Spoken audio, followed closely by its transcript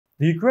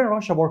The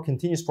Ukraine-Russia war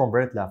continues from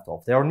where it left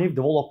off. There are new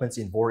developments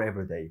in war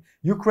every day.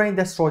 Ukraine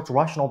destroyed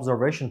Russian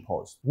observation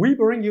post. We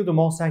bring you the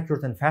most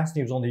accurate and fast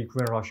news on the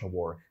Ukraine-Russia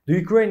war. The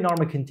Ukrainian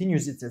army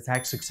continues its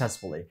attack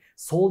successfully.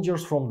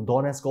 Soldiers from the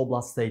Donetsk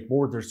Oblast State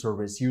Border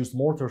Service used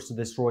mortars to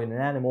destroy an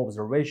enemy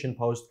observation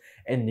post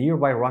and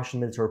nearby Russian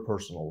military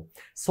personnel.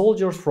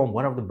 Soldiers from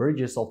one of the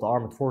bridges of the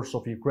armed forces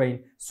of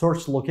Ukraine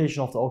searched the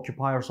location of the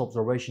occupiers'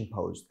 observation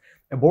post.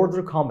 A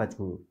border combat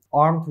group,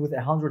 armed with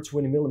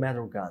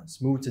 120mm guns,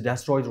 moved to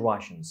destroy the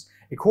Russians.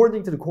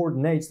 According to the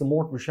coordinates, the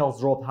mortar shells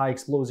dropped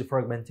high-explosive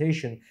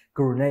fragmentation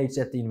grenades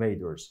at the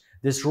invaders,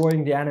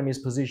 destroying the enemy's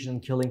position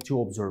and killing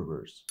 2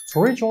 observers.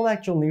 To reach all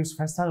actual news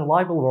fast and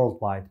reliable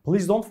worldwide,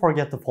 please don't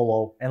forget to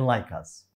follow and like us.